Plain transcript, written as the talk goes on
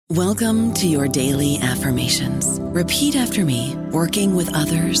Welcome to your daily affirmations. Repeat after me. Working with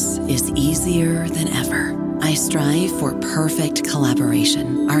others is easier than ever. I strive for perfect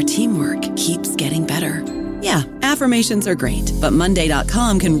collaboration. Our teamwork keeps getting better. Yeah, affirmations are great, but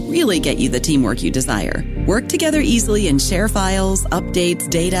Monday.com can really get you the teamwork you desire. Work together easily and share files, updates,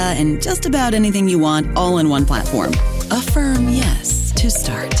 data, and just about anything you want all in one platform. Affirm yes to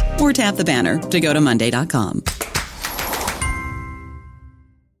start, or tap the banner to go to Monday.com.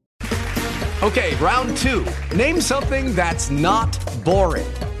 Okay, round two. Name something that's not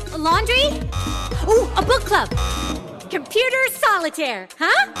boring. A laundry? Ooh, a book club. Computer solitaire,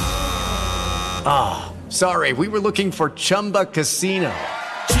 huh? Ah, sorry, we were looking for Chumba Casino.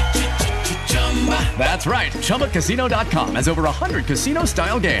 That's right, ChumbaCasino.com has over 100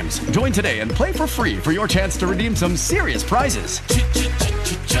 casino-style games. Join today and play for free for your chance to redeem some serious prizes.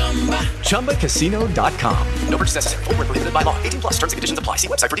 ChumbaCasino.com. No purchase necessary. Void where prohibited by law. 18+ terms and conditions apply. See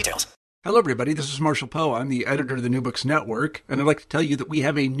website for details. Hello, everybody. This is Marshall Poe. I'm the editor of the New Books Network, and I'd like to tell you that we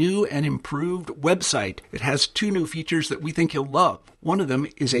have a new and improved website. It has two new features that we think you'll love. One of them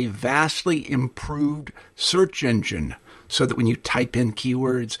is a vastly improved search engine, so that when you type in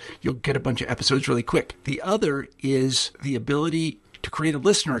keywords, you'll get a bunch of episodes really quick. The other is the ability to create a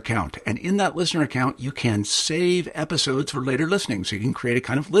listener account, and in that listener account, you can save episodes for later listening, so you can create a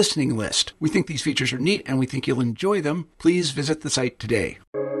kind of listening list. We think these features are neat, and we think you'll enjoy them. Please visit the site today.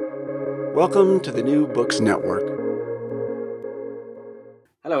 Welcome to the New Books Network.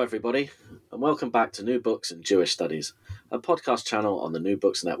 Hello everybody, and welcome back to New Books and Jewish Studies, a podcast channel on the New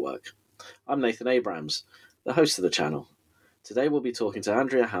Books Network. I'm Nathan Abrams, the host of the channel. Today we'll be talking to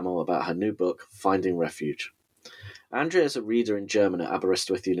Andrea Hammel about her new book, Finding Refuge. Andrea is a reader in German at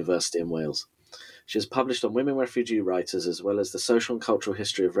Aberystwyth University in Wales. She has published on women refugee writers as well as the social and cultural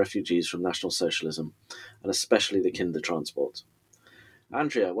history of refugees from National Socialism, and especially the Kindertransport.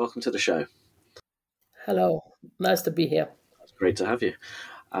 Andrea, welcome to the show. Hello, nice to be here. It's great to have you.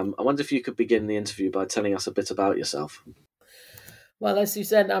 I wonder if you could begin the interview by telling us a bit about yourself. Well, as you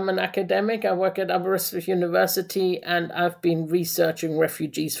said, I'm an academic. I work at Aberystwyth University, and I've been researching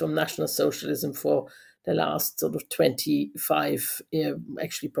refugees from National Socialism for the last sort of 25,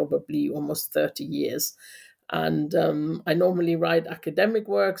 actually probably almost 30 years. And I normally write academic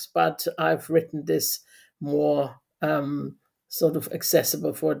works, but I've written this more sort of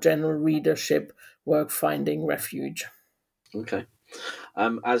accessible for general readership work, Finding Refuge. Okay.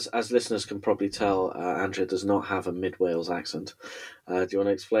 As listeners can probably tell, Andrea does not have a mid-Wales accent. Do you want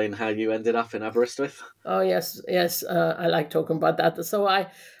to explain how you ended up in Aberystwyth? Oh, yes. I like talking about that. So I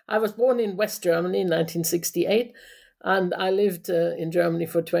was born in West Germany in 1968, and I lived in Germany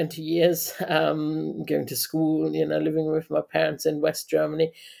for 20 years, going to school, living with my parents in West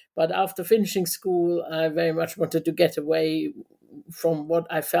Germany. But after finishing school, I very much wanted to get away from what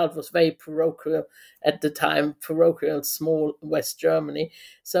I felt was very parochial at the time, parochial small West Germany.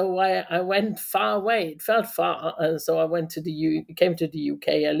 So I went far away. It felt far, and so I came to the UK.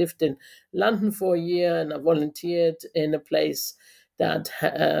 I lived in London for a year, and I volunteered in a place that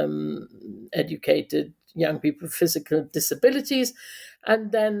educated young people with physical disabilities.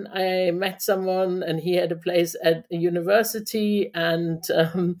 And then I met someone, and he had a place at a university, and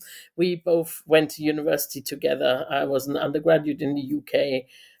we both went to university together. I was an undergraduate in the UK,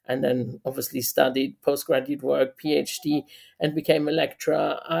 and then obviously studied postgraduate work, PhD, and became a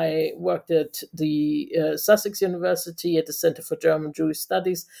lecturer. I worked at the Sussex University at the Centre for German Jewish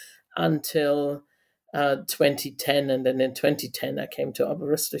Studies until 2010, and then in 2010 I came to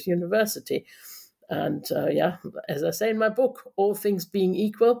Aberystwyth University. And as I say in my book, all things being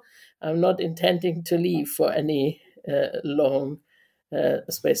equal, I'm not intending to leave for any long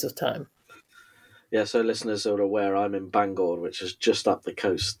space of time. Yeah, so listeners are aware I'm in Bangor, which is just up the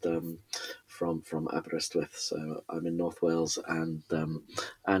coast from Aberystwyth. So I'm in North Wales, and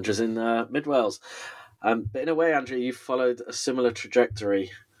Andrew's in Mid Wales. But in a way, Andrew, you followed a similar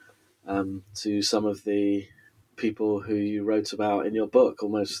trajectory to some of the people who you wrote about in your book,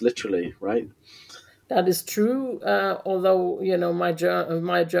 almost literally, right? That is true, although,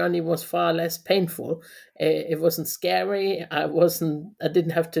 my journey was far less painful. It wasn't scary. I didn't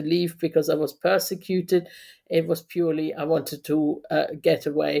have to leave because I was persecuted. It was purely I wanted to get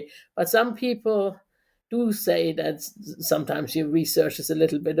away. But some people do say that sometimes your research is a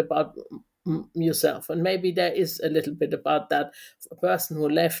little bit about yourself. And maybe there is a little bit about that. A person who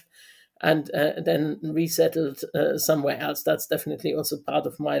left and then resettled somewhere else, that's definitely also part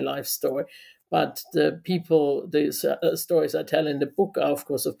of my life story. But the stories I tell in the book are, of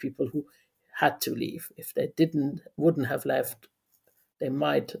course, of people who had to leave. If they wouldn't have left, they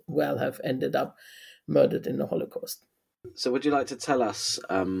might well have ended up murdered in the Holocaust. So would you like to tell us,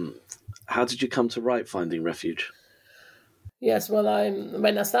 how did you come to write Finding Refuge? Yes, well,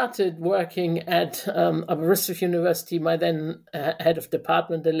 when I started working at Aberystwyth University, my then head of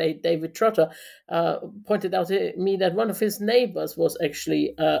department, the late David Trotter, pointed out to me that one of his neighbors was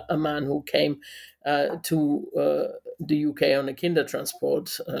actually a man who came to the UK on a kinder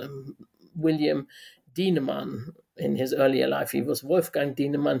transport, William Dienemann. In his earlier life, he was Wolfgang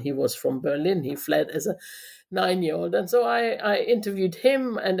Dienemann. He was from Berlin. He fled as a 9-year-old. And so I interviewed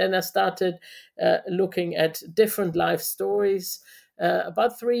him, and then I started looking at different life stories.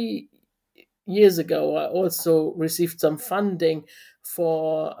 About 3 years ago, I also received some funding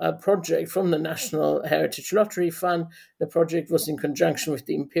for a project from the National Heritage Lottery Fund. The project was in conjunction with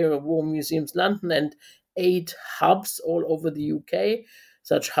the Imperial War Museums London and 8 hubs all over the UK,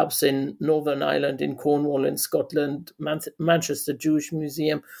 such hubs in Northern Ireland, in Cornwall, in Scotland, Manchester Jewish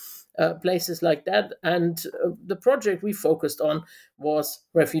Museum, places like that. And the project we focused on was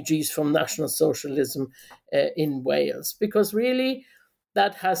refugees from National Socialism in Wales, because really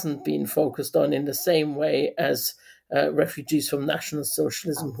that hasn't been focused on in the same way as refugees from National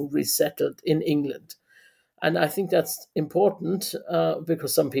Socialism who resettled in England. And I think that's important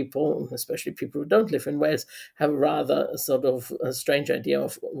because some people, especially people who don't live in Wales, have a rather sort of a strange idea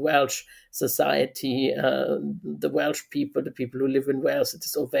of Welsh society, the Welsh people, the people who live in Wales. It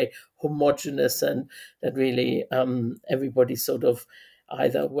is all very homogenous, and that really everybody sort of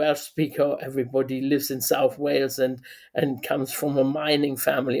either Welsh speaker or everybody lives in South Wales and comes from a mining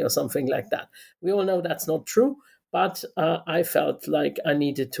family or something like that. We all know that's not true, but I felt like I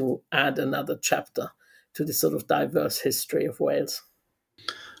needed to add another chapter to this sort of diverse history of Wales.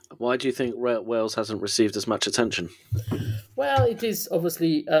 Why do you think Wales hasn't received as much attention? Well, it is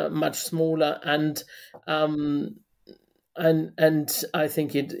obviously much smaller, and I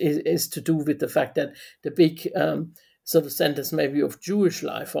think it is to do with the fact that the big sort of centres maybe of Jewish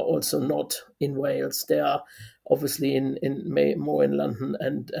life are also not in Wales. They are obviously more in London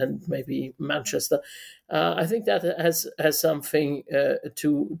and maybe Manchester. I think that has something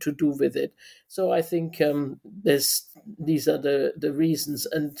to do with it. So I think these are the reasons,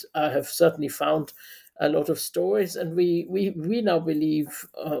 and I have certainly found a lot of stories, and we now believe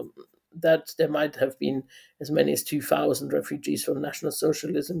that there might have been as many as 2,000 refugees from National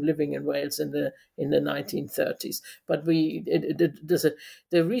Socialism living in Wales in the 1930s. But the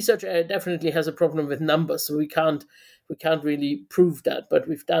research area definitely has a problem with numbers, so we can't really prove that. But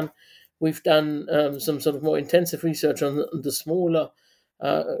we've done some sort of more intensive research on the smaller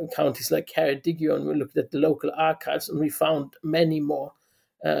counties like Ceredigion, and we looked at the local archives, and we found many more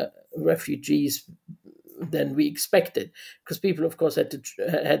refugees than we expected, because people, of course, had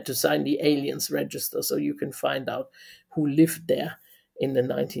to sign the aliens register, so you can find out who lived there in the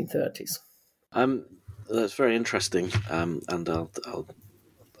 1930s. That's very interesting, and I'll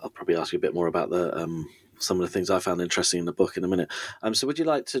probably ask you a bit more about some of the things I found interesting in the book in a minute. So would you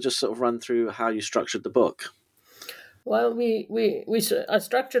like to just sort of run through how you structured the book? Well, I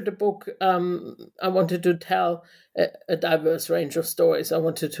structured the book. I wanted to tell a diverse range of stories. I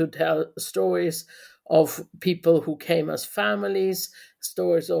wanted to tell stories of people who came as families,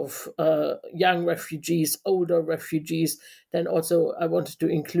 stories of young refugees, older refugees. Then also I wanted to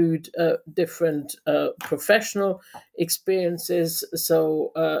include different professional experiences,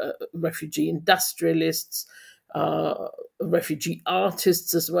 so refugee industrialists, refugee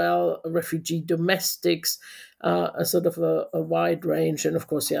artists as well, refugee domestics, a sort of a wide range. And of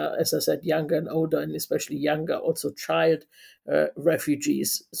course, yeah, as I said, younger and older, and especially younger, also child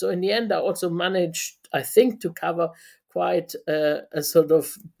refugees. So in the end, I also managed, I think, to cover quite a sort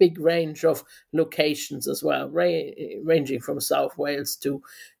of big range of locations as well, ranging from South Wales to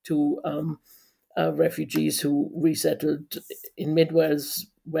refugees who resettled in Mid Wales,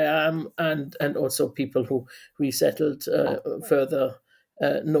 where I am, and also people who resettled further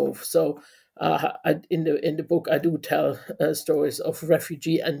north. So in the book, I do tell stories of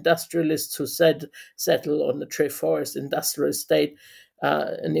refugee industrialists who settle on the Treforest industrial estate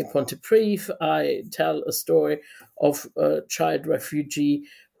near Pontypridd. I tell a story of a child refugee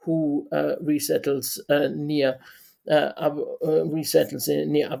who resettles near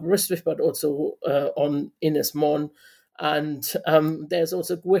Aberystwyth, but also on Ynys Môn. And there's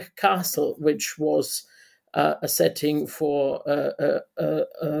also Gwych Castle, which was a setting for a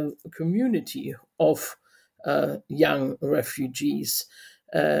community of young refugees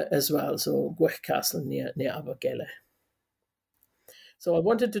as well. So Gwych Castle near Abergele. So I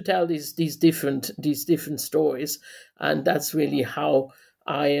wanted to tell these different stories, and that's really how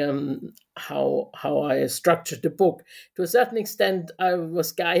I structured the book. To a certain extent, I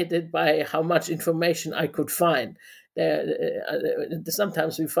was guided by how much information I could find.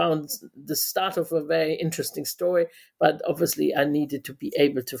 sometimes we found the start of a very interesting story, but obviously I needed to be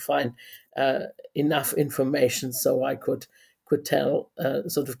able to find enough information so I could tell,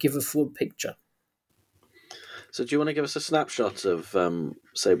 sort of give a full picture. So do you want to give us a snapshot of,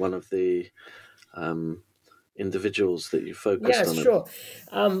 say, one of the individuals that you focused on? Yes, sure.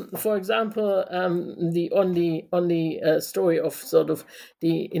 For example, the only story of sort of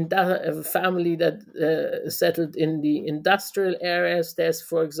the family that settled in the industrial areas. There's,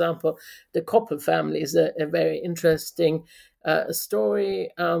 for example, the Koppel family is a very interesting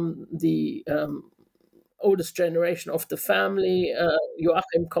story. The oldest generation of the family,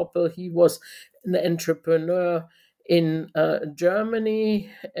 Joachim Koppel, he was an entrepreneur in Germany,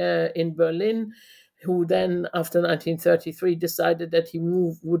 in Berlin, who then, after 1933, decided that he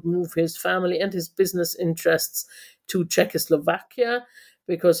would move his family and his business interests to Czechoslovakia,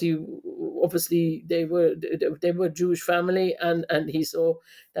 because he obviously they were a Jewish family, and he saw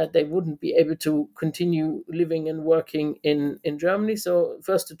that they wouldn't be able to continue living and working in Germany. So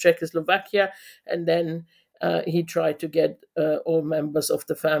first to Czechoslovakia, and then he tried to get all members of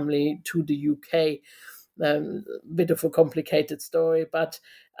the family to the UK. Bit of a complicated story, but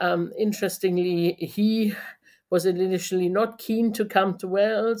interestingly, he was initially not keen to come to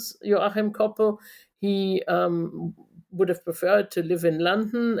Wales, Joachim Koppel. He would have preferred to live in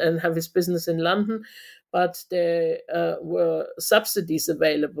London and have his business in London, but there were subsidies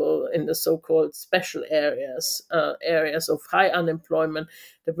available in the so-called special areas, areas of high unemployment.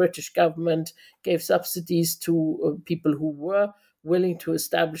 The British government gave subsidies to people who were willing to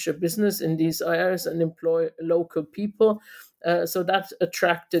establish a business in these areas and employ local people. So that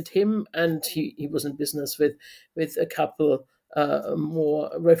attracted him, and he was in business with a couple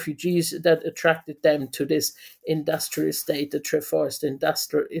more refugees that attracted them to this industrial estate, the Treforest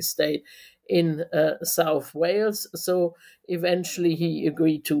Industrial Estate in South Wales. So eventually he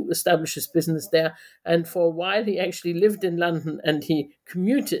agreed to establish his business there, and for a while he actually lived in London and he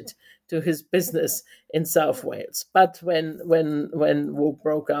commuted to his business in South Wales. But when war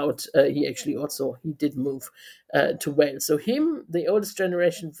broke out, he did move to Wales. So him, the oldest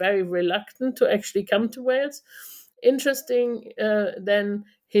generation, very reluctant to actually come to Wales. Interesting, then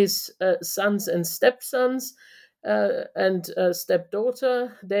his sons and stepsons and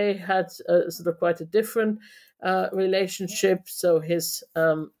stepdaughter, they had sort of quite a different relationship. So his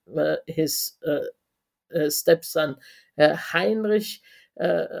stepson Heinrich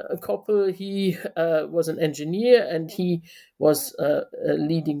Koppel, he was an engineer, and he was a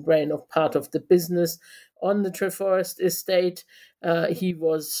leading brain of part of the business on the Treforest estate. He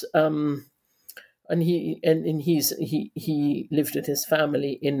was and he lived with his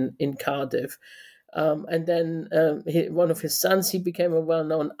family in Cardiff. And then one of his sons, he became a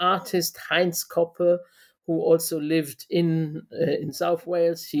well-known artist, Heinz Koppel, who also lived in South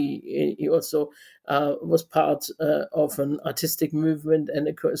Wales. He also was part of an artistic movement and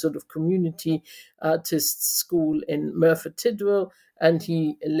a sort of community artist school in Merthyr Tydfil, and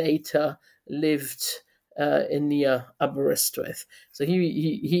he later lived in near Aberystwyth. So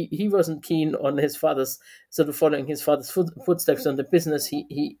he wasn't keen on his father's sort of following his father's footsteps on the business.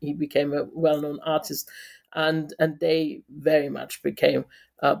 He became a well-known artist, and they very much became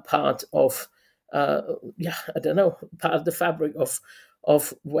part of part of the fabric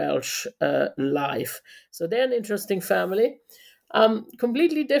of Welsh life. So they're an interesting family.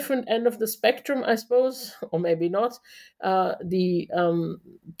 Completely different end of the spectrum, I suppose, or maybe not. A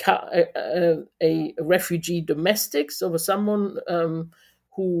refugee domestic, so someone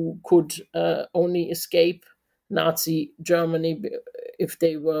who could only escape Nazi Germany if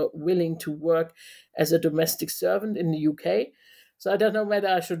they were willing to work as a domestic servant in the UK. So I don't know whether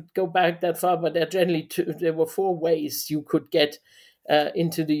I should go back that far, but there were 4 ways you could get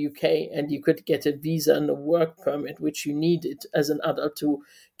into the UK, and you could get a visa and a work permit, which you needed as an adult to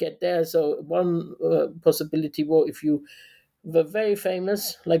get there. So one possibility was, if you were very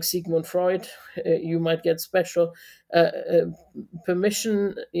famous, like Sigmund Freud, you might get special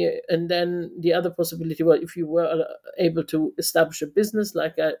permission. And then the other possibility was, if you were able to establish a business,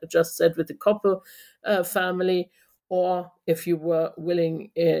 like I just said with the Koppel family, or if you were willing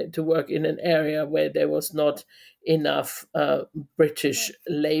to work in an area where there was not enough British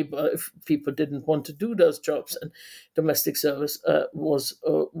labor, if people didn't want to do those jobs, and domestic service was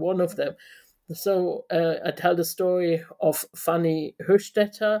one of them. So I tell the story of Fanny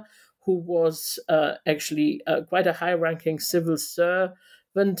Höchstädter, who was actually quite a high-ranking civil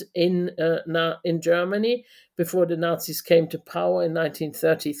servant in Germany before the Nazis came to power in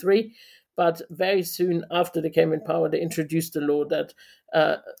 1933. But very soon after they came in power, they introduced a law that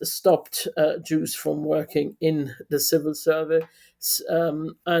stopped Jews from working in the civil service.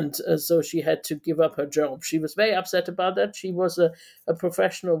 And so she had to give up her job. She was very upset about that. She was a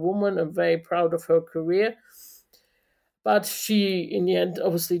professional woman and very proud of her career. But she, in the end,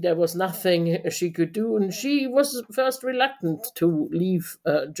 obviously, there was nothing she could do. And she was first reluctant to leave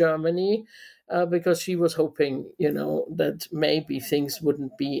Germany because she was hoping, that maybe things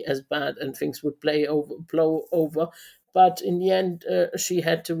wouldn't be as bad and things would blow over. But in the end, she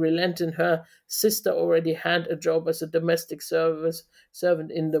had to relent, and her sister already had a job as a domestic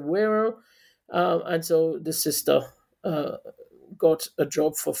servant in the Wirral. And so the sister got a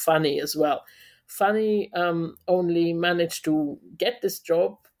job for Fanny as well. Fanny only managed to get this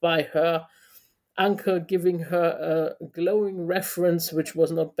job by her uncle giving her a glowing reference, which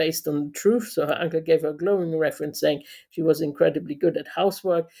was not based on the truth. So her uncle gave her a glowing reference saying she was incredibly good at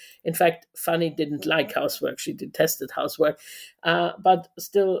housework. In fact, Fanny didn't like housework. She detested housework. But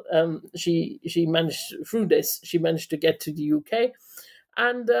still, she managed, through this, she managed to get to the UK.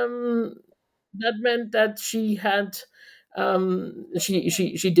 And that meant that she had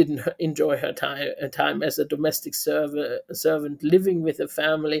she didn't enjoy her time as a domestic servant living with a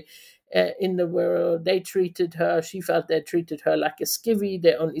family in the world. They treated her, she felt they treated her like a skivvy.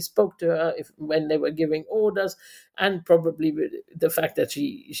 They only spoke to her when they were giving orders, and probably the fact that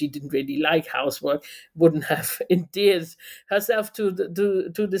she didn't really like housework wouldn't have endeared herself to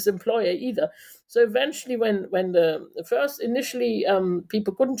this employer either. So eventually, when the first initially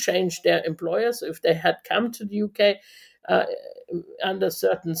people couldn't change their employer, so if they had come to the UK under a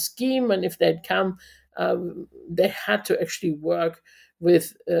certain scheme, and if they'd come, they had to actually work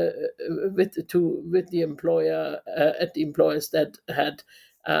with the employer at the employers that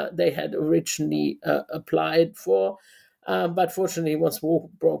they had originally applied for. But fortunately, once war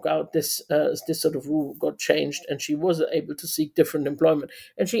broke out, this sort of rule got changed, and she was able to seek different employment.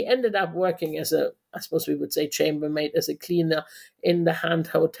 And she ended up working as I suppose we would say, chambermaid, as a cleaner in the Hand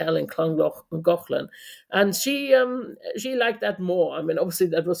Hotel in Clonglochlan. And she liked that more. I mean, obviously,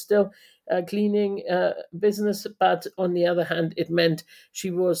 that was still a cleaning business, but on the other hand, it meant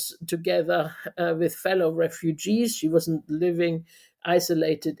she was together with fellow refugees. She wasn't living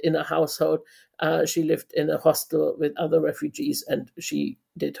isolated in a household. She lived in a hostel with other refugees, and she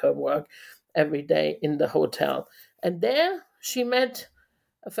did her work every day in the hotel. And there she met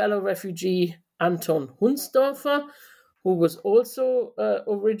a fellow refugee, Anton Hunsdorfer, who was also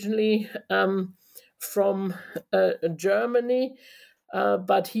originally from Germany,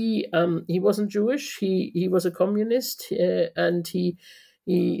 but he wasn't Jewish. He was a communist, and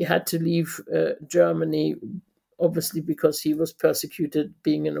he had to leave Germany, obviously because he was persecuted,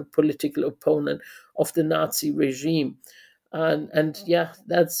 being a political opponent of the Nazi regime. And yeah,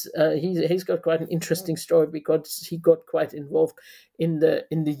 that's he's got quite an interesting story, because he got quite involved in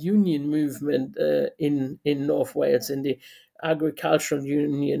the union movement in North Wales, in the agricultural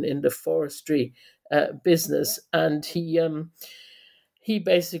union, in the forestry business, and he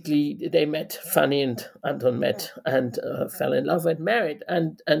basically, they met, Fanny and Anton met, and fell in love and married,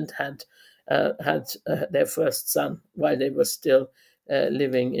 and had their first son while they were still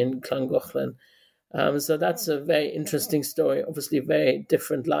living in Clonglochlan. So that's a very interesting story, obviously a very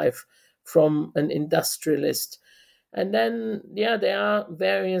different life from an industrialist. And then, yeah, there are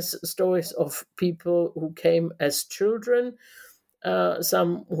various stories of people who came as children,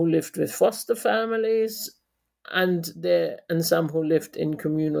 some who lived with foster families, and some who lived in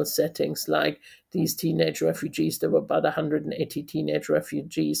communal settings, like these teenage refugees. There were about 180 teenage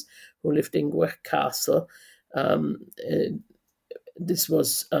refugees who lived in Gwerth Castle. This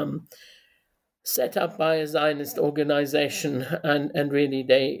was set up by a Zionist organization, and really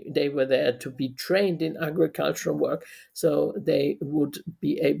they were there to be trained in agricultural work, so they would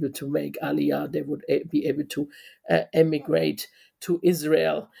be able to make Aliyah, they would be able to emigrate to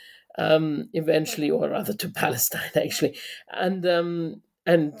Israel eventually, or rather to Palestine actually,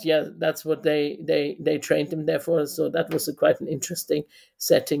 and yeah, that's what they trained them there for. So that was quite an interesting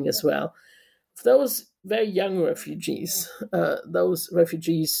setting as well. Those very young refugees, those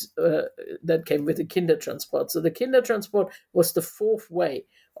refugees that came with the Kindertransport. So the Kindertransport was the fourth way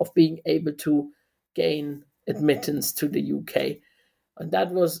of being able to gain admittance to the UK. And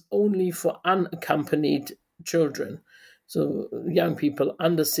that was only for unaccompanied children. So young people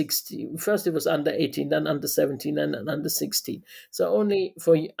under 16, first it was under 18, then under 17, and then under 16. So only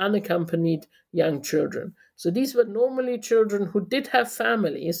for unaccompanied young children. So these were normally children who did have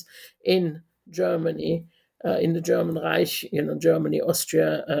families in Germany, in the German Reich, Germany,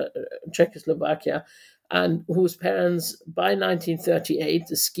 Austria, Czechoslovakia, and whose parents, by 1938,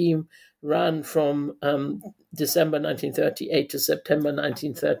 the scheme ran from December 1938 to September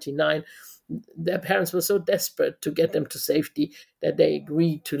 1939. Their parents were so desperate to get them to safety that they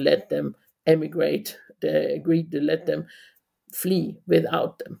agreed to let them emigrate. They agreed to let them flee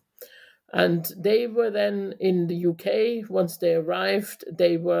without them. And they were then in the UK. Once they arrived,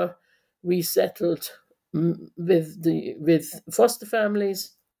 they were resettled with foster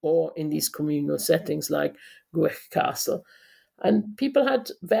families or in these communal settings like Gwych Castle. And people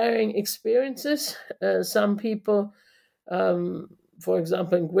had varying experiences. Some people, for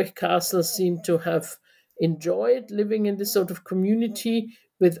example, in Gwych Castle, seemed to have enjoyed living in this sort of community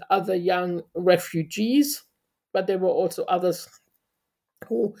with other young refugees, but there were also others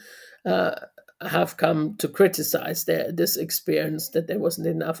who have come to criticize this experience, that there wasn't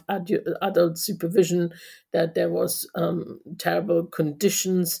enough adult supervision, that there was terrible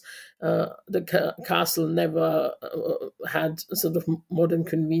conditions. The castle never had sort of modern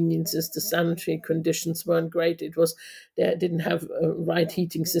conveniences. The sanitary conditions weren't great. They didn't have a right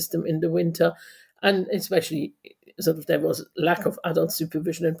heating system in the winter, and especially sort of there was lack of adult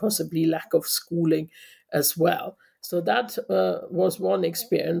supervision and possibly lack of schooling as well. So that was one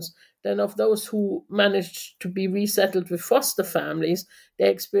experience. Then of those who managed to be resettled with foster families,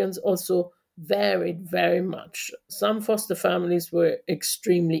 their experience also varied very much. Some foster families were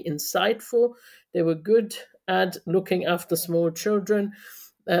extremely insightful. They were good at looking after small children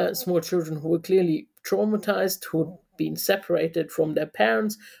who were clearly traumatized, who'd been separated from their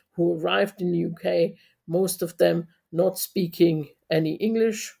parents, who arrived in the UK, most of them not speaking any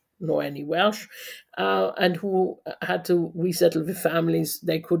English nor any Welsh, and who had to resettle with families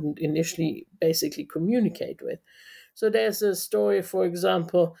they couldn't initially basically communicate with. So there's a story, for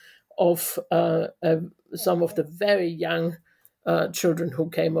example, of some of the very young children who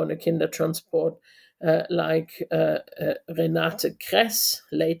came on a Kindertransport, like Renate Kress,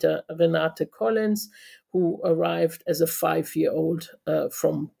 later Renate Collins, who arrived as a 5-year-old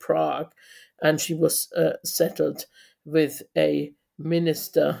from Prague, and she was settled with a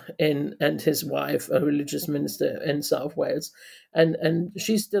minister and his wife, a religious minister in South Wales, and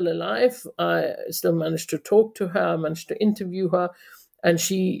she's still alive. I still managed to talk to her, managed to interview her, and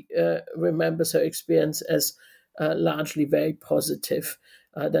she remembers her experience as largely very positive.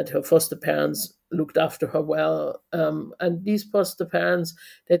 That her foster parents looked after her well, and these foster parents,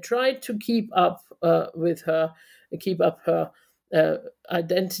 they tried to keep up with her, keep up her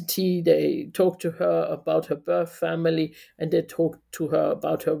identity. They talked to her about her birth family, and they talked to her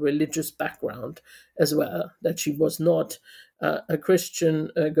about her religious background as well, that she was not a Christian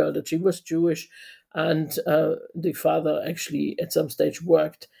girl, that she was Jewish, and the father actually at some stage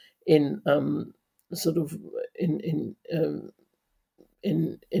worked in sort of in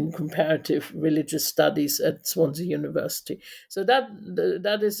comparative religious studies at Swansea University. So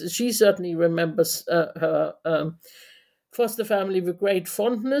that is, she certainly remembers her foster family with great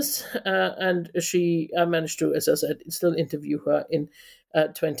fondness, and she managed to, as I said, still interview her in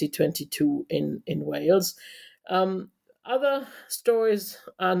 2022 in Wales. Other stories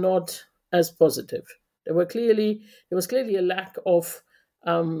are not as positive. There was clearly a lack of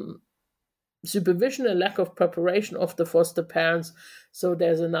supervision, a lack of preparation of the foster parents. So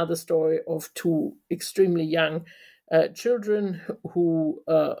there's another story of two extremely young children who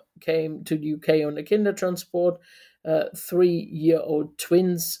came to the UK on a Kindertransport, 3-year-old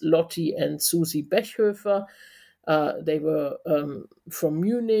twins, Lottie and Susie Bechhofer. They were from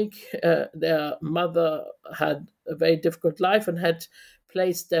Munich. Their mother had a very difficult life and had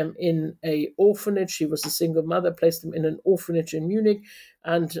placed them in an orphanage. She was a single mother, placed them in an orphanage in Munich,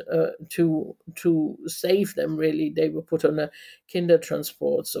 and to save them, really, they were put on a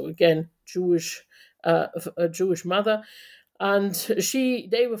Kindertransport. So again, a Jewish mother, and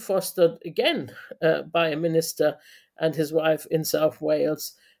they were fostered again by a minister and his wife in South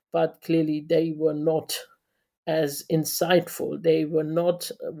Wales, but clearly they were not as insightful. They were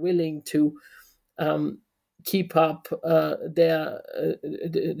not willing to keep up their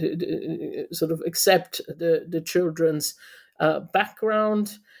sort of accept the children's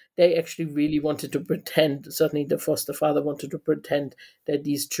background. They actually really wanted to pretend, certainly the foster father wanted to pretend that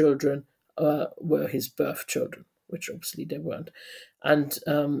these children were his birth children, which obviously they weren't. And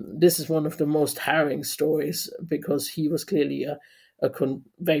this is one of the most harrowing stories, because he was clearly a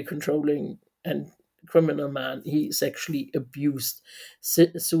very controlling and criminal man. He sexually abused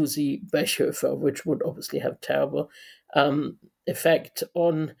Susie Bechhofer, which would obviously have terrible effect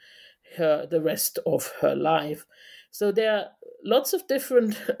on the rest of her life. So there are lots of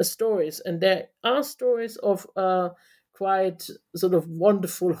different stories, and there are stories of quite sort of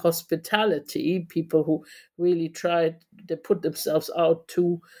wonderful hospitality, people who really tried, they put themselves out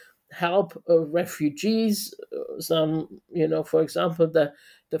to help refugees, some, for example,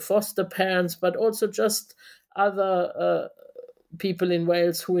 the foster parents, but also just other people in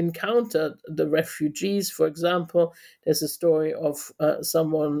Wales who encountered the refugees. For example, there's a story of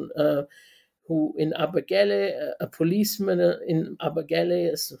someone who in Abergele, a policeman in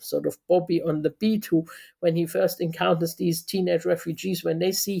Abergele, is sort of Bobby on the beat, who, when he first encounters these teenage refugees, when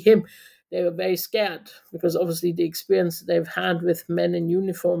they see him, they were very scared, because obviously the experience they've had with men in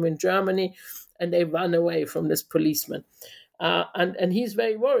uniform in Germany, and they run away from this policeman. And he's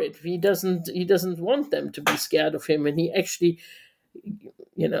very worried. He doesn't want them to be scared of him, and he actually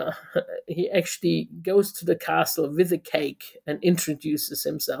goes to the castle with a cake and introduces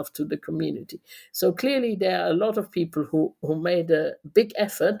himself to the community. So clearly there are a lot of people who made a big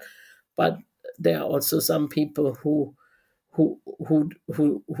effort, but there are also some people who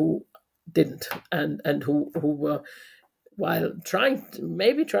didn't, and who were, while trying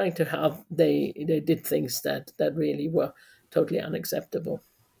to help, they did things that really were totally unacceptable.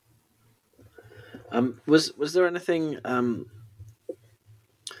 Was there anything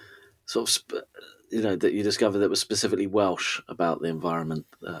that you discovered that was specifically Welsh about the environment?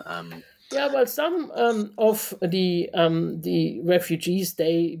 Yeah, well, some of the refugees,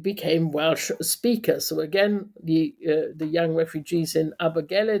 they became Welsh speakers. So again, the young refugees in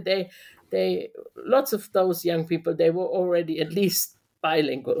Abergele, they lots of those young people, they were already at least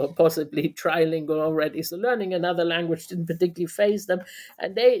bilingual or possibly trilingual already. So learning another language didn't particularly faze them.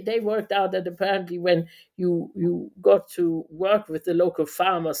 And they worked out that apparently when you got to work with the local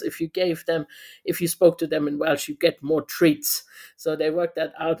farmers, if you spoke to them in Welsh, you get more treats. So they worked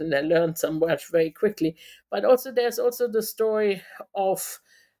that out and they learned some Welsh very quickly. But also there's also the story of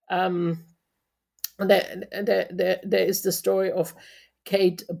there is the story of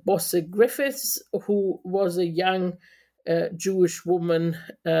Kate Bosse Griffiths, who was a young Jewish woman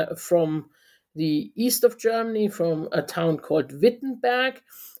from the east of Germany, from a town called Wittenberg.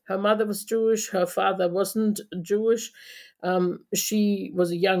 Her mother was Jewish, her father wasn't Jewish. She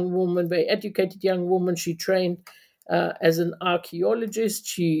was a young woman, very educated young woman. She trained as an archaeologist.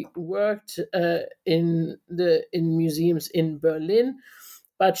 She worked in museums in Berlin,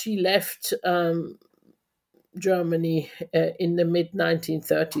 but she left Germany in the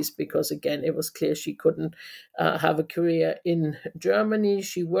mid-1930s because, again, it was clear she couldn't have a career in Germany.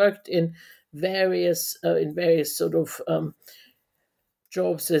 She worked in various sort of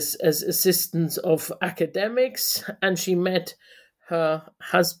jobs as assistants of academics, and she met her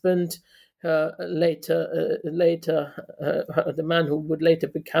husband, the man who would later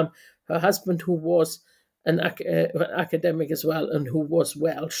become her husband, who was an academic as well and who was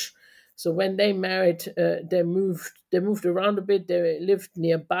Welsh. So when they married, they moved around a bit. They lived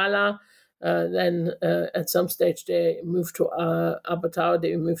near Bala. Then at some stage they moved to Abertawe.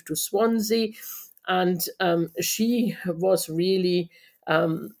 They moved to Swansea, and she was really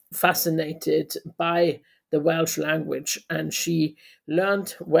fascinated by the Welsh language, and she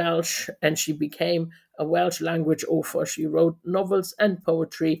learned Welsh, and she became a Welsh language author. She wrote novels and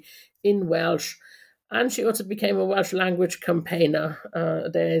poetry in Welsh. And she also became a Welsh language campaigner.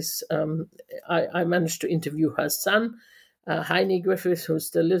 I managed to interview her son, Heine Griffiths, who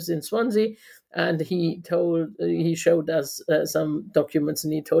still lives in Swansea, and he showed us some documents,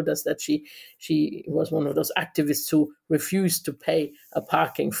 and he told us that she was one of those activists who refused to pay a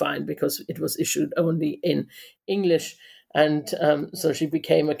parking fine because it was issued only in English. And so she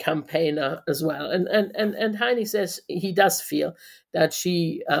became a campaigner as well. And Heine says he does feel that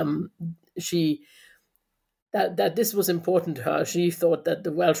that this was important to her. She thought that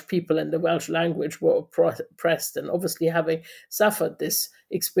the Welsh people and the Welsh language were oppressed, and obviously having suffered this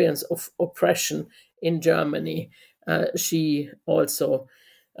experience of oppression in Germany, she also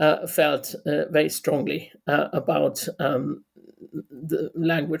felt very strongly about the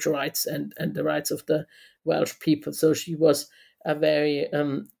language rights and the rights of the Welsh people. So she was a very,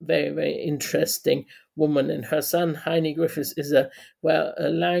 very, very interesting woman. And her son, Heine Griffiths, is a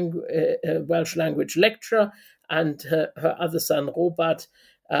Welsh language lecturer, and her other son, Robert,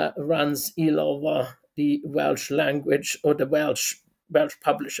 runs Ilova, the Welsh language, or the Welsh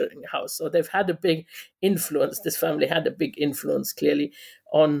publishing house. So they've had a big influence. This family had a big influence, clearly,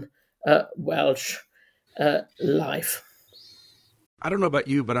 on Welsh life. I don't know about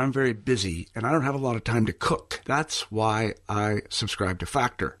you, but I'm very busy and I don't have a lot of time to cook. That's why I subscribe to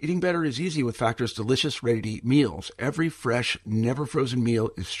Factor. Eating better is easy with Factor's delicious, ready-to-eat meals. Every fresh, never frozen meal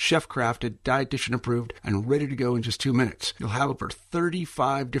is chef-crafted, dietitian approved, and ready to go in just 2 minutes. You'll have over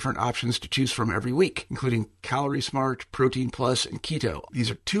 35 different options to choose from every week, including Calorie Smart, Protein Plus, and Keto. These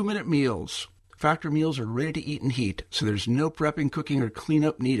are 2-minute meals Factor meals are ready to eat and heat, so there's no prepping, cooking, or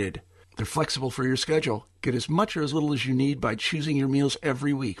cleanup needed. They're flexible for your schedule. Get as much or as little as you need by choosing your meals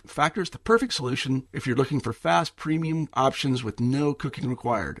every week. Factor is the perfect solution if you're looking for fast, premium options with no cooking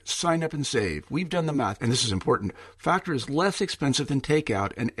required. Sign up and save. We've done the math, and this is important. Factor is less expensive than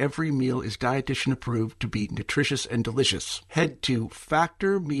takeout, and every meal is dietitian approved to be nutritious and delicious. Head to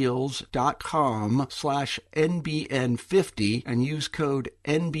factormeals.com/NBN50 and use code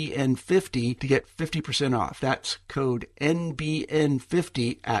NBN50 to get 50% off. That's code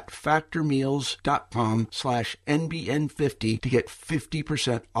NBN50 at factormeals.com/NBN50 to get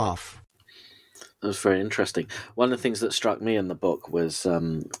 50% off. That was very interesting. One of the things that struck me in the book was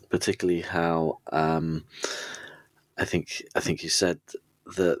particularly how I think you said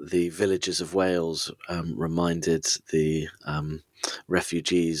that the villages of Wales reminded the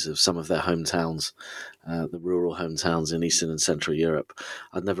refugees of some of their hometowns, the rural hometowns in Eastern and Central Europe.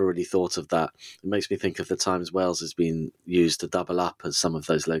 I'd never really thought of that. It makes me think of the times Wales has been used to double up as some of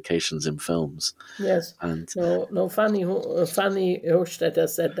those locations in films. Yes. And Fanny Hochstetter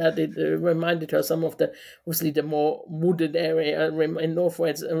said that it reminded her some of obviously the more wooded area in North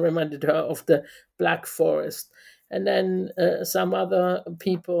Wales, reminded her of the Black Forest. And then some other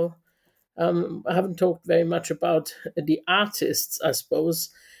people, I haven't talked very much about the artists, I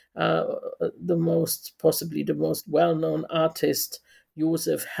suppose. Possibly the most well-known artist,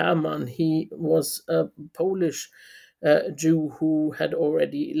 Josef Hermann. He was a Polish Jew who had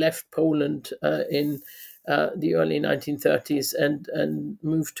already left Poland in the early 1930s and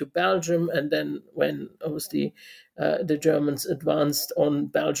moved to Belgium. And then when obviously the Germans advanced on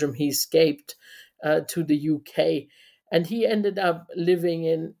Belgium, he escaped to the UK. And he ended up living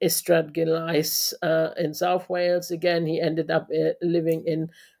in Ystrad Gilais in South Wales. Again, he ended up living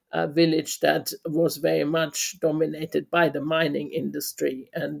in a village that was very much dominated by the mining industry.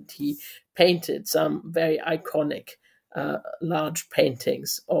 And he painted some very iconic large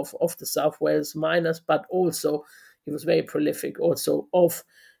paintings of the South Wales miners, but also he was very prolific also of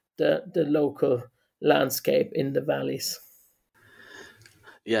the local landscape in the valleys.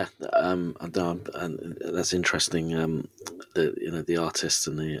 Yeah, and that's interesting. The artists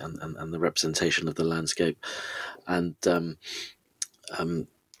and the representation of the landscape, and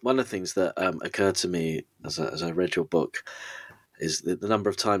one of the things that occurred to me as I read your book is the number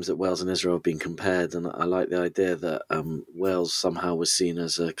of times that Wales and Israel have been compared, and I like the idea that Wales somehow was seen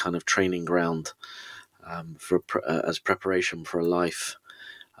as a kind of training ground as preparation for a life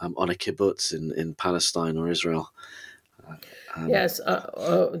on a kibbutz in Palestine or Israel. Yes,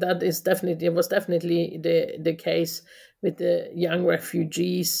 that was definitely the case with the young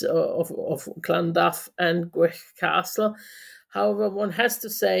refugees of Clondalf and Castle. However, one has to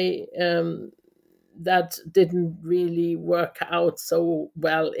say that didn't really work out so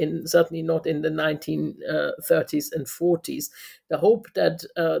well, certainly not in the 1930s and 40s. The hope that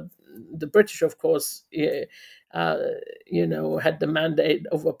the British, of course, had the mandate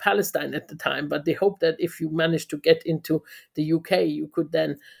over Palestine at the time, but they hoped that if you managed to get into the UK, you could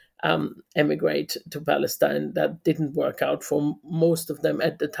then emigrate to Palestine. That didn't work out for most of them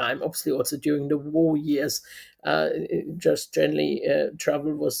at the time. Obviously, also during the war years, just generally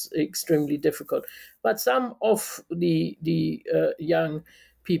travel was extremely difficult. But some of the young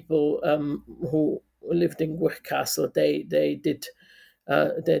people who lived in Castle, they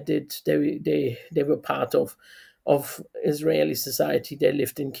were part of Israeli society. They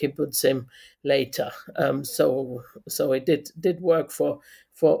lived in kibbutzim later, so it did work for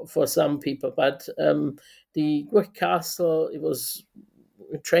some people. But the Castle, it was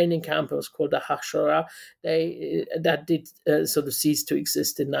a training camp. It was called the Hashara. That did sort of cease to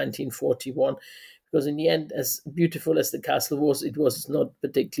exist in 1941. Because in the end, as beautiful as the castle was, it was not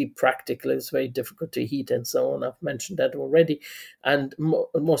particularly practical. It was very difficult to heat and so on. I've mentioned that already. And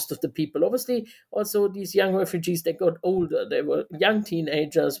most of the people, obviously, also these young refugees, they got older. They were young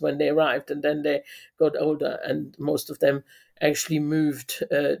teenagers when they arrived, and then they got older. And most of them actually moved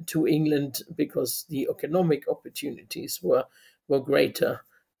to England because the economic opportunities were greater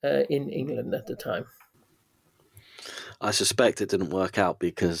in England at the time. I suspect it didn't work out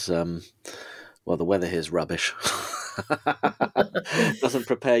because... well, the weather here is rubbish. Doesn't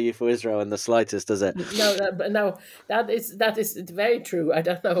prepare you for Israel in the slightest, does it? No, that is very true. I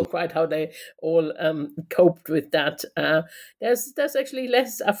don't know quite how they all coped with that. There's actually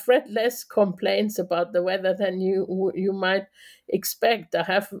I've read less complaints about the weather than you might expect. I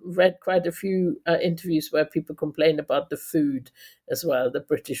have read quite a few interviews where people complain about the food as well. The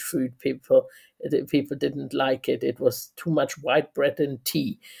British food, people didn't like it. It was too much white bread and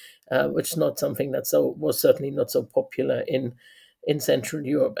tea. Which is not something that was certainly not so popular in Central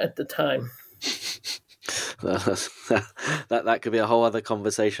Europe at the time. that could be a whole other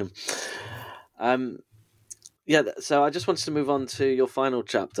conversation. So I just wanted to move on to your final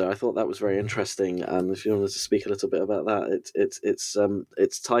chapter. I thought that was very interesting. If you wanted to speak a little bit about that,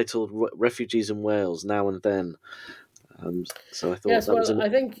 it's titled "Refugees in Wales Now and Then." So I thought Yes, that was well, I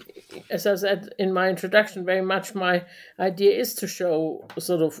think, as I said in my introduction, very much my idea is to show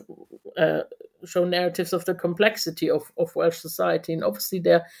show narratives of the complexity of Welsh society. And obviously,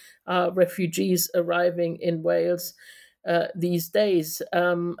 there are refugees arriving in Wales these days,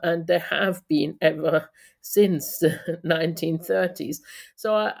 and there have been ever since the 1930s.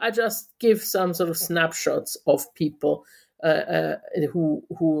 So I just give some sort of snapshots of people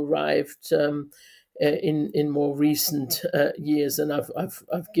who arrived. In more recent years, and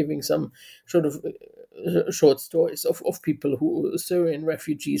I've given some sort of short stories of people who Syrian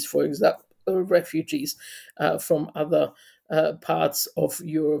refugees, for example, refugees from other parts of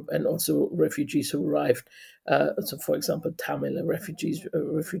Europe, and also refugees who arrived. So, for example, Tamil refugees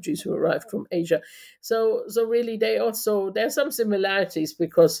who arrived from Asia. So really, there's some similarities,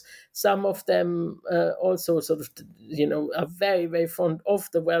 because some of them also sort of are very, very fond of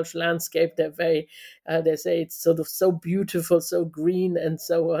the Welsh landscape. They're very they say it's sort of so beautiful, so green, and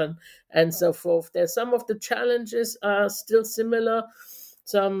so on and so forth. There's some of the challenges are still similar.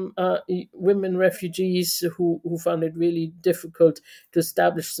 Some women refugees who found it really difficult to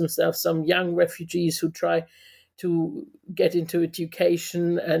establish themselves. Some young refugees who try to get into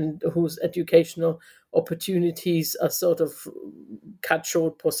education and whose educational opportunities are sort of cut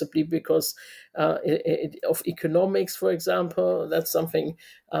short, possibly because of economics, for example. That's something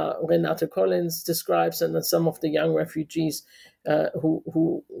Renate Collins describes, and that some of the young refugees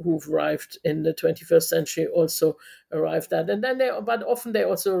who've arrived in the 21st century also arrived at. And then but often they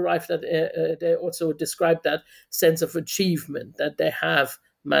also arrived at, they also describe that sense of achievement, that they have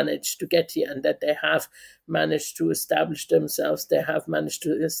managed to get here, and that they have managed to establish themselves. They have managed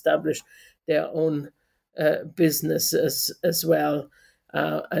to establish their own businesses as well.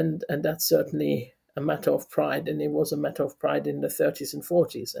 And that's certainly a matter of pride. And it was a matter of pride in the 30s and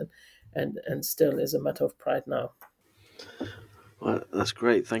 40s, and still is a matter of pride now. Well, that's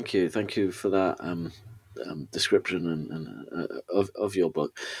great. Thank you for that description of your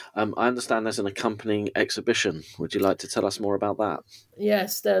book. I understand there's an accompanying exhibition. Would you like to tell us more about that?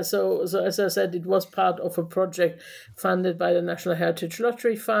 Yes, so as I said, it was part of a project funded by the National Heritage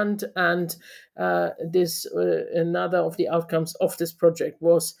Lottery Fund, and this another of the outcomes of this project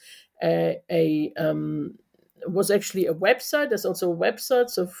was was actually a website. There's also a website.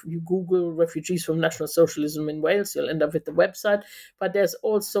 So if you Google refugees from National Socialism in Wales, you'll end up with the website. But there's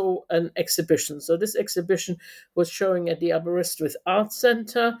also an exhibition. So this exhibition was showing at the Aberystwyth Arts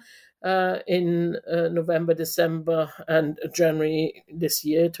Centre in November, December, and January this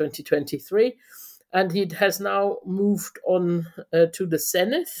year, 2023. And it has now moved on to the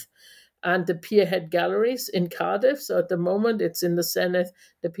Zenith and the Pierhead Galleries in Cardiff. So at the moment, it's in the Zenith,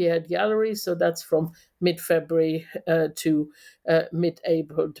 the Pierhead Gallery. So that's from mid-February to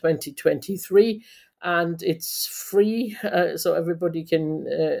mid-April 2023. And it's free, so everybody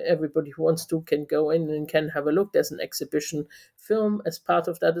who wants to can go in and can have a look. There's an exhibition film as part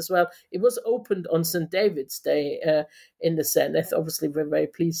of that as well. It was opened on St. David's Day in the Zenith. Obviously, we're very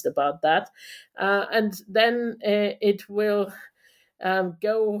pleased about that. And then it will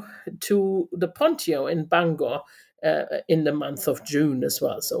go to the Pontio in Bangor in the month of June as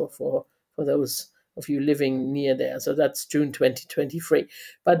well. So for those of you living near there, so that's June 2023.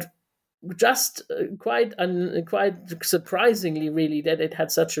 But just quite surprisingly, really, that it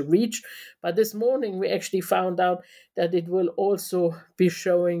had such a reach. But this morning we actually found out that it will also be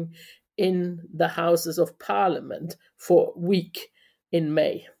showing in the Houses of Parliament for a week in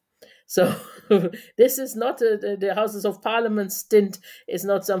May. So this is not the Houses of Parliament stint is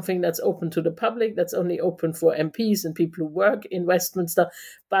not something that's open to the public. That's only open for MPs and people who work in Westminster.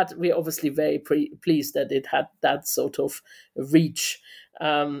 But we're obviously very pleased that it had that sort of reach.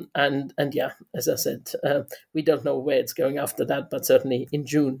 And yeah, as I said, we don't know where it's going after that, but certainly in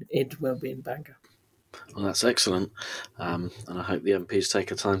June it will be in Bangor. Well, that's excellent, and I hope the MPs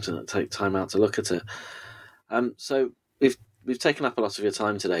take time out to look at it. So we've taken up a lot of your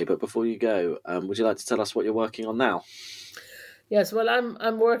time today, but before you go, would you like to tell us what you're working on now? Yes, well,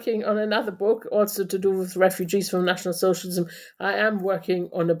 I'm working on another book also to do with refugees from National Socialism. I am working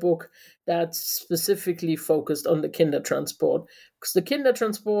on a book that's specifically focused on the Kindertransport, because the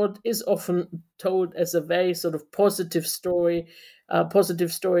Kindertransport is often told as a very sort of positive story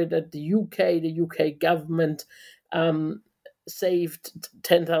that the UK government saved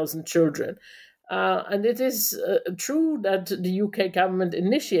 10,000 children. And it is true that the UK government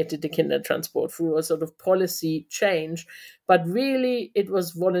initiated the Kindertransport through a sort of policy change, but really it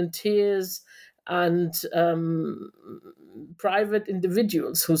was volunteers and private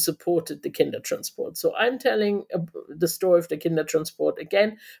individuals who supported the Kindertransport. So I'm telling the story of the Kindertransport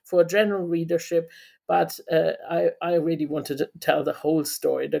again for a general readership, but I really wanted to tell the whole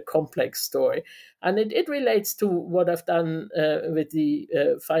story, the complex story. And it relates to what I've done with the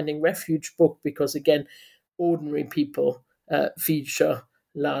Finding Refuge book, because again, ordinary people feature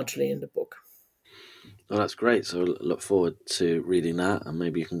largely in the book. Oh, that's great. So look forward to reading that, and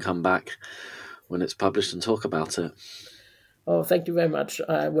maybe you can come back when it's published and talk about it. Oh, thank you very much.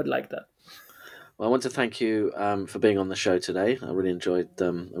 I would like that. Well, I want to thank you for being on the show today. I really enjoyed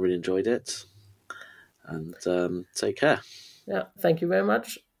it. And take care. Yeah, thank you very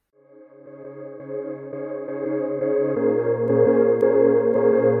much.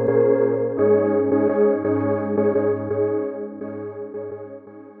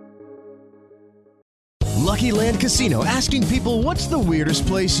 Lucky Land Casino, asking people, what's the weirdest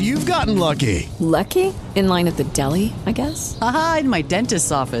place you've gotten lucky? Lucky? In line at the deli, I guess? Aha, in my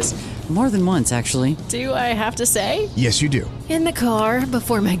dentist's office. More than once, actually. Do I have to say? Yes, you do. In the car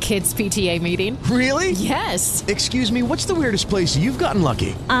before my kids' PTA meeting. Really? Yes. Excuse me, what's the weirdest place you've gotten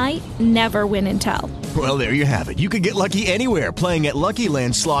lucky? I never win and tell. Well, there you have it. You can get lucky anywhere, playing at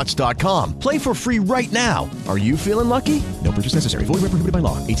LuckyLandSlots.com. Play for free right now. Are you feeling lucky? No purchase necessary. Void where prohibited by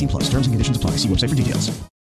law. 18+. Terms and conditions apply. See website for details.